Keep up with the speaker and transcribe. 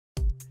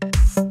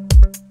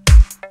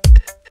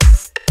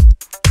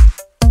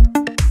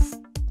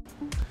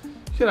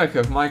Here I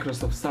have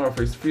Microsoft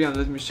Surface 3 and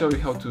let me show you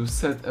how to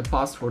set a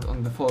password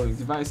on the following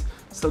device.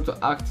 So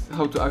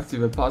how to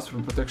activate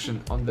password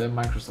protection on the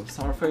Microsoft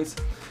Surface.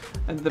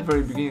 At the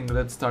very beginning,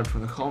 let's start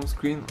from the home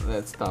screen.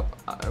 Let's tap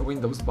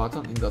Windows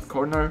button in that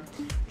corner,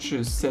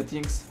 choose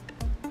settings,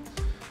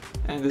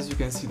 and as you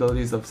can see the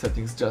list of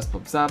settings just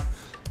pops up.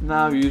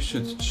 Now you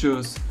should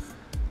choose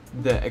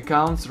the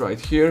accounts right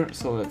here,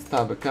 so let's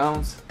tap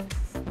accounts,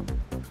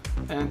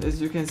 and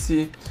as you can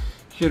see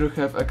here we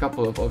have a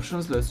couple of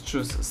options. Let's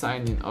choose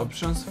sign in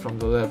options from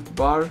the left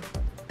bar.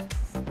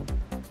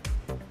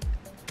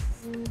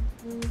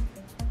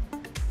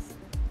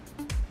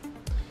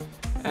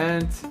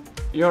 And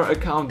your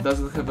account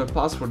doesn't have a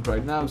password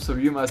right now, so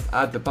you must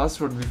add the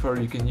password before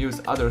you can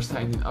use other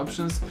sign-in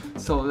options.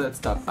 So let's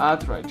tap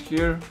add right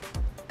here.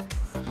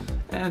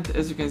 And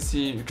as you can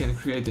see, you can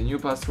create a new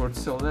password.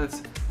 So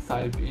let's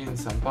type in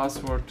some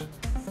password.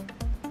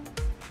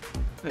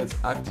 Let's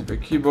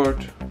activate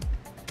keyboard.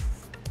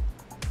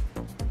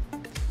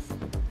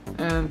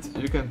 And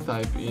you can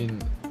type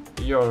in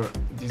your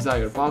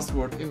desired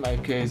password. In my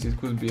case, it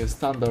could be a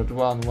standard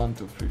one, 1,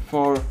 2, 3,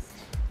 4.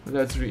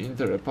 Let's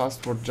re-enter a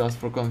password just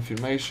for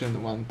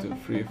confirmation, 1, 2,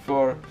 3,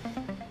 4.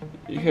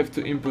 You have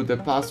to input a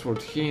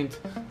password hint,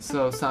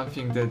 so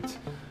something that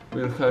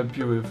will help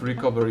you with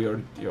recover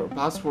your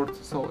password.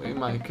 So in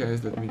my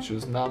case, let me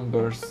choose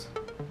numbers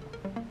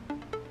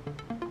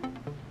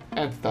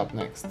and tap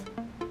next.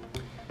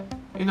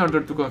 In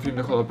order to confirm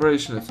the whole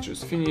operation, let's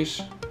choose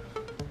finish.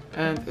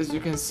 And as you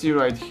can see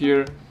right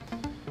here,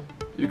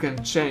 you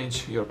can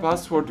change your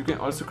password. You can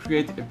also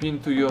create a pin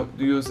to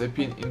use a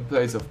pin in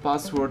place of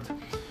password.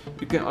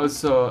 You can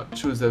also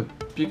choose a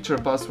picture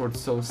password,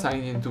 so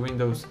sign into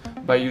Windows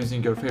by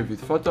using your favorite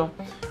photo.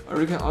 Or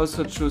you can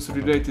also choose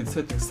related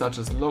settings such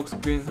as lock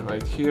screen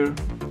right here.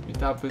 We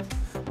tap it,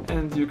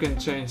 and you can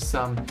change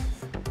some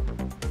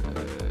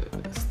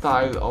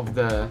style of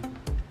the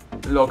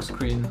lock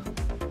screen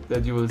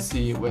that you will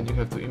see when you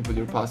have to input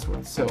your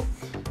password. So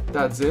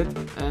that's it.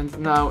 And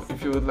now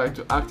if you would like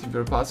to activate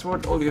your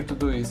password, all you have to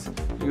do is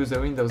use the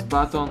Windows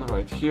button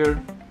right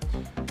here,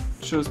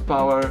 choose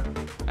power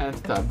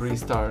and tap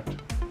restart.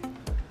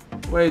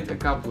 Wait a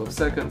couple of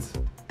seconds.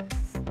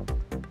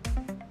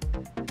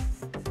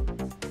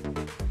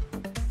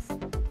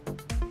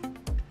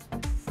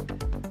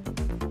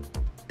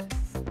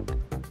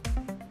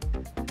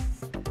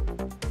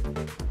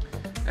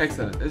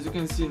 Excellent. As you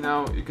can see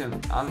now, you can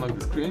unlock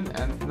the screen,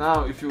 and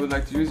now if you would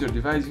like to use your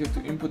device, you have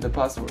to input the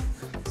password.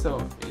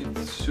 So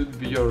it should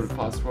be your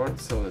password,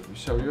 so let me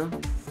show you.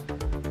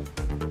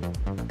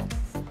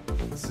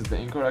 This is the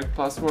incorrect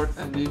password,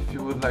 and if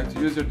you would like to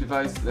use your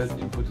device, let's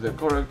input the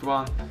correct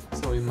one.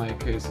 So in my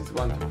case it's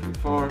 1, 2, 3,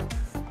 4,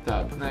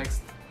 tap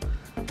next,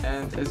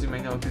 and as you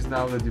may notice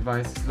now the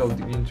device is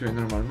loading into a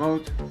normal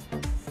mode.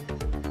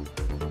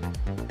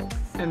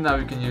 And now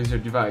you can use your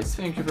device.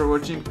 Thank you for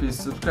watching, please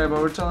subscribe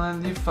our channel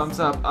and leave thumbs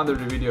up under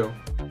the video.